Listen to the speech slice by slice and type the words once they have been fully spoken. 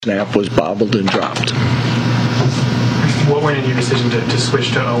snap was bobbled and dropped. What went into your decision to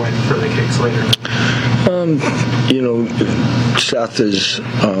switch to Owen for the kicks later? Seth is,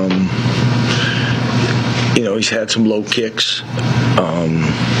 he's had some low kicks. I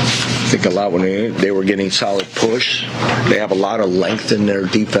think a lot when they were getting solid push. They have a lot of length in their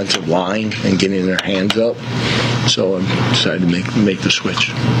defensive line and getting their hands up. So I decided to make the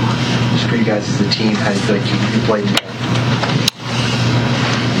switch. Just for you guys as a team, how do you feel like you played together?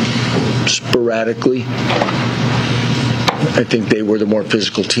 Sporadically. I think they were the more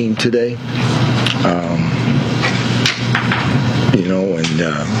physical team today.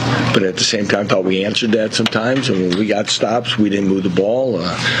 But at the same time, I thought we answered that sometimes. I mean, we got stops. We didn't move the ball.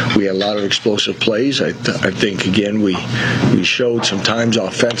 We had a lot of explosive plays. I think, again, we showed sometimes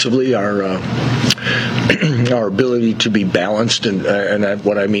offensively our ability to be balanced. And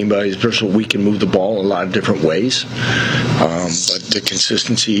what I mean by is, first of all, we can move the ball in a lot of different ways. But the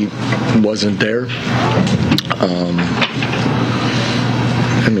consistency wasn't there.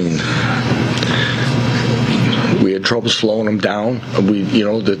 We had trouble slowing them down.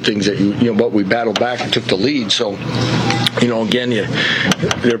 The things that but we battled back and took the lead. So, again,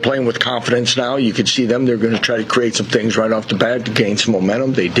 they're playing with confidence now. You could see them. They're going to try to create some things right off the bat to gain some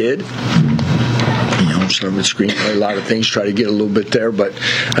momentum. They did. Some of screen play, a lot of things, try to get a little bit there,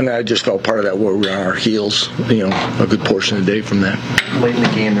 I just felt part of that where we were on our heels, a good portion of the day from that. Late in the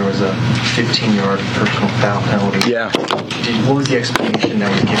game, there was a 15-yard personal foul penalty. Yeah. What was the explanation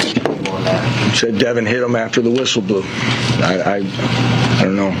that was given to people on that? Said Devin hit him after the whistle blew. I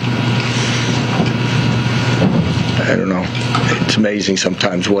don't know. I don't know. It's amazing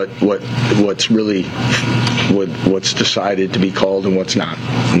sometimes what's really what's decided to be called and what's not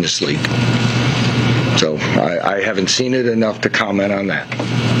in this league. So I haven't seen it enough to comment on that.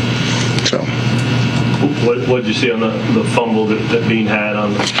 So, what did you see on the fumble that Bean had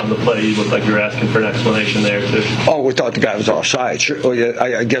on the play? You looked like you were asking for an explanation there too. Oh, we thought the guy was offside. Sure. Oh, yeah,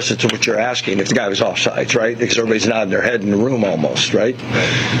 I guess it's what you're asking. If the guy was offsides, right? Because everybody's nodding their head in the room almost, right?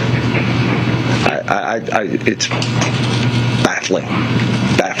 It's baffling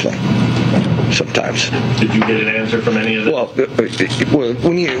sometimes. Did you get an answer from any of them? Well,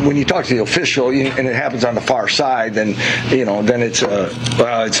 when you talk to the official and it happens on the far side, then it's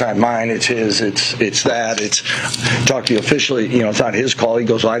it's not mine, it's his, it's that. It's talk to the official, it's not his call. He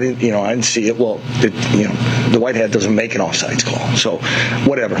goes, well, I didn't see it. Well, the white hat doesn't make an offsides call, so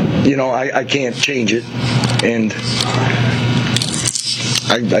whatever. I can't change it, and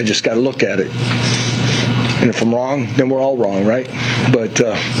I just got to look at it. And if I'm wrong, then we're all wrong, right? But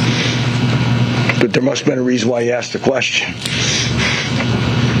there must have been a reason why you asked the question.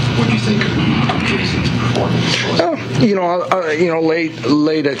 What do you think of Jason's performance?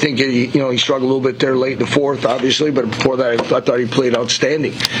 Late. I think he struggled a little bit there late in the fourth, obviously. But before that, I thought he played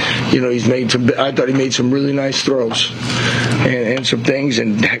outstanding. I thought he made some really nice throws and some things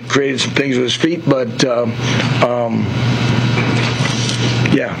and created some things with his feet. But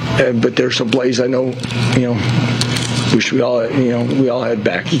but there's some plays I know. Wish we all had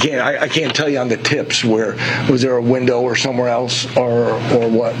back. I can't tell you on the tips where was there a window or somewhere else or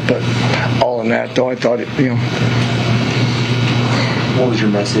what, but all in that though, I thought it. What was your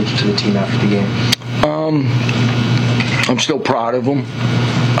message to the team after the game? I'm still proud of them.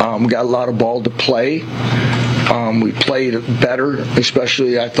 We got a lot of ball to play. We played better,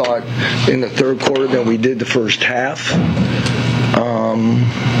 especially I thought in the third quarter than we did the first half.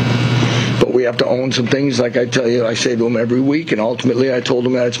 But we have to own some things, like I tell you, I say to them every week, and ultimately I told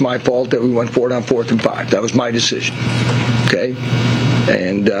them that it's my fault that we went for it on 4th and 5. That was my decision. Okay?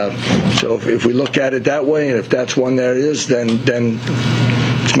 And so if we look at it that way, and if that's one there is, then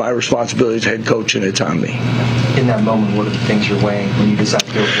it's my responsibility as head coach, and it's on me. In that moment, what are the things you're weighing when you decide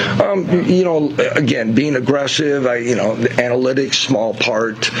to go for it? Again, being aggressive, the analytics, small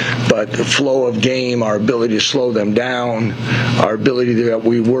part, but the flow of game, our ability to slow them down, our ability that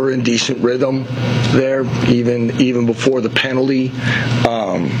we were in decent rhythm there, even before the penalty.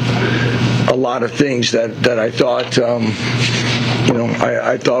 A lot of things that I thought,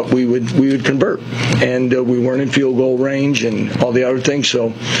 I thought we would convert, and we weren't in field goal range and all the other things.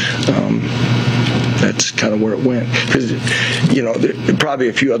 So that's kind of where it went. Because there probably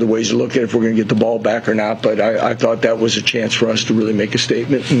a few other ways to look at if we're going to get the ball back or not. But I thought that was a chance for us to really make a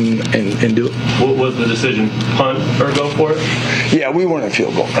statement and do it. What was the decision? Punt or go for it? Yeah, we weren't in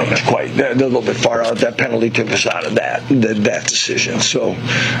field goal range quite. They're a little bit far out. That penalty took us out of that decision. So,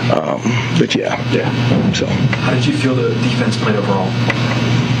 but yeah. So, how did you feel the defense played overall?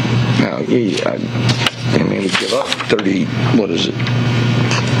 We give up 30. What is it?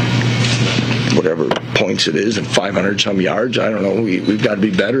 whatever points it is, and 500 some yards. I don't know. We've got to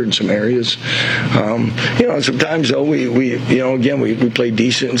be better in some areas. Sometimes though we play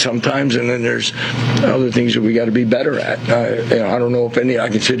decent sometimes, and then there's other things that we got to be better at. I don't know if I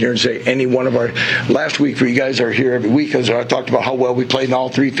can sit here and say any one of our last week for you guys are here every week, because I talked about how well we played in all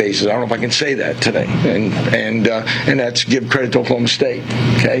three phases. I don't know if I can say that today, and that's give credit to Oklahoma State.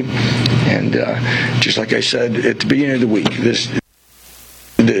 Okay, and just like I said at the beginning of the week,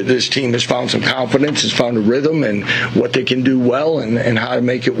 this team has found some confidence, has found a rhythm, and what they can do well, and how to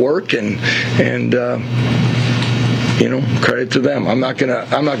make it work, and credit to them. I'm not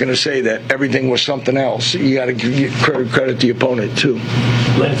gonna say that everything was something else. You got to give credit to the opponent too.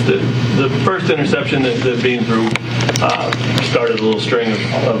 Lance, the first interception that Bean threw started a little string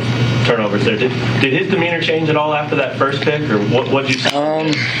of turnovers there. Did his demeanor change at all after that first pick, or what did you see?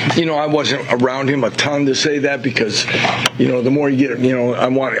 I wasn't around him a ton to say that, because the more you get,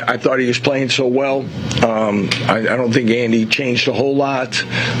 I thought he was playing so well. I don't think Andy changed a whole lot,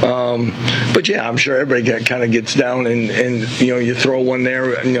 but yeah, I'm sure everybody kind of gets down, and you throw one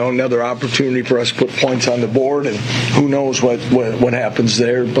there, another opportunity for us to put points on the board, and who knows what happens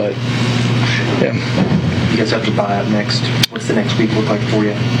there, but yeah. You guys have to buy out next. What's the next week look like for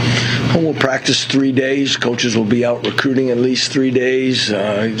you? We'll practice 3 days. Coaches will be out recruiting at least 3 days,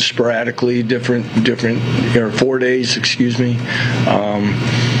 sporadically, different, or 4 days, excuse me.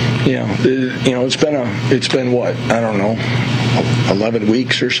 It's been what, I don't know, 11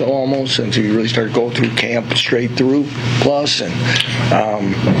 weeks or so almost since we really started going through camp straight through plus, and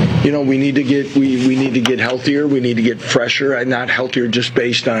we need to get healthier. We need to get fresher, not healthier just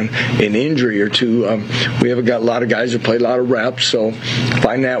based on an injury or two. We haven't got a lot of guys that play a lot of reps, so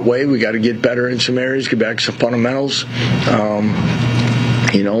find that way. We got to get better in some areas, get back to some fundamentals.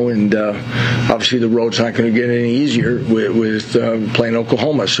 And obviously the road's not going to get any easier with playing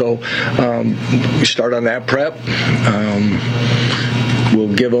Oklahoma. So we start on that prep.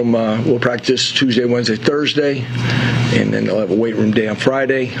 We'll give them. We'll practice Tuesday, Wednesday, Thursday, and then they'll have a weight room day on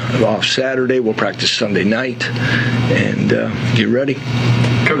Friday. Off Saturday, we'll practice Sunday night, and get ready.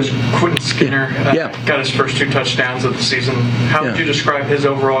 Coach Quentin Skinner got his first 2 touchdowns of the season. How would you describe his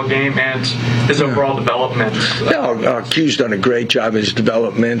overall game and his overall development? Q's done a great job in his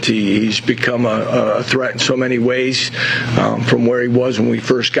development. He's become a threat in so many ways from where he was when we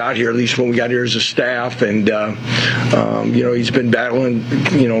first got here, at least when we got here as a staff. And, he's been battling,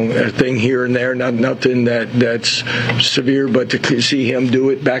 a thing here and there, nothing that's severe, but to see him do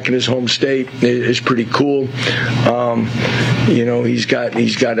it back in his home state is pretty cool. He's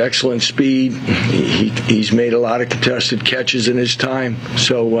got excellent speed. He's made a lot of contested catches in his time.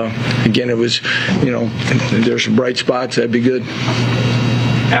 So again, it was, there's some bright spots. That'd be good.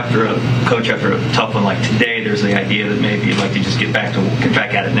 After a tough one like today, there's the idea that maybe you'd like to just get back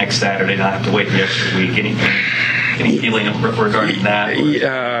at it next Saturday, not have to wait the extra week. Any feeling regarding that?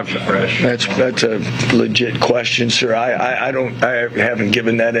 Yeah, that's a legit question, sir. I haven't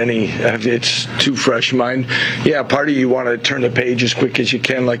given that any. It's too fresh in mind. Yeah, part of you want to turn the page as quick as you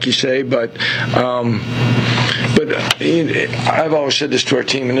can, like you say, but I've always said this to our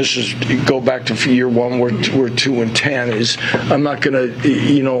team, and this is go back to year one. We're 2-10. Is I'm not going to.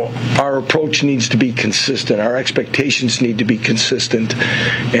 Our approach needs to be consistent. Our expectations need to be consistent,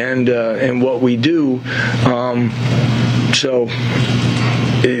 and what we do. So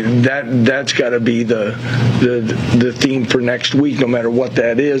that's got to be the theme for next week, no matter what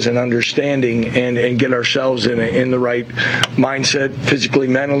that is, and understanding and get ourselves in the right mindset, physically,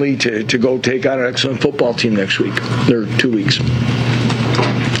 mentally, to go take on an excellent football team next week or 2 weeks.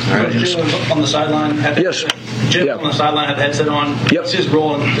 All right. Jim on the sideline. Yes. Jim on the sideline had the headset on. Yep. What's his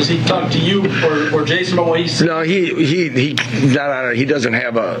role? Does he talk to you or Jason about what he's? No, he not on it. He doesn't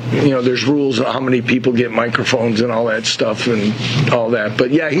have a. There's rules on how many people get microphones and all that stuff and all that.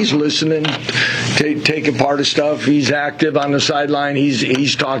 But yeah, he's listening, taking part of stuff. He's active on the sideline.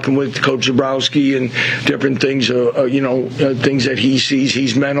 He's talking with Coach Zabrowski and different things. Things that he sees.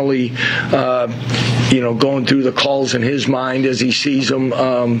 He's mentally, going through the calls in his mind as he sees them.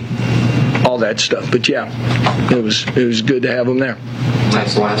 All that stuff, but yeah, it was good to have him there.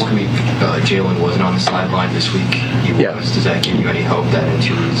 Last week, Jalen wasn't on the sideline. This week, he was. Does that give you any hope that in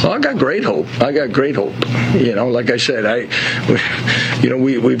 2 weeks? Well, I got great hope. Like I said,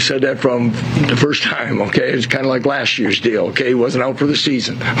 we've said that from the first time. Okay, it's kind of like last year's deal. Okay, he wasn't out for the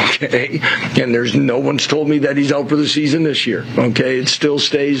season. Okay, and there's no one's told me that he's out for the season this year. Okay, it still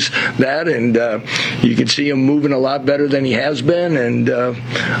stays that, and you can see him moving a lot better than he has been, and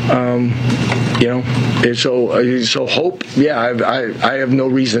so hope. Yeah, I have no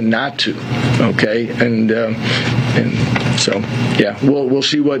reason not to. Okay, and So, yeah, we'll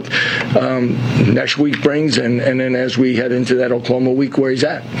see what next week brings, and then as we head into that Oklahoma week where he's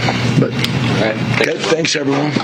at. But all right. thanks everyone.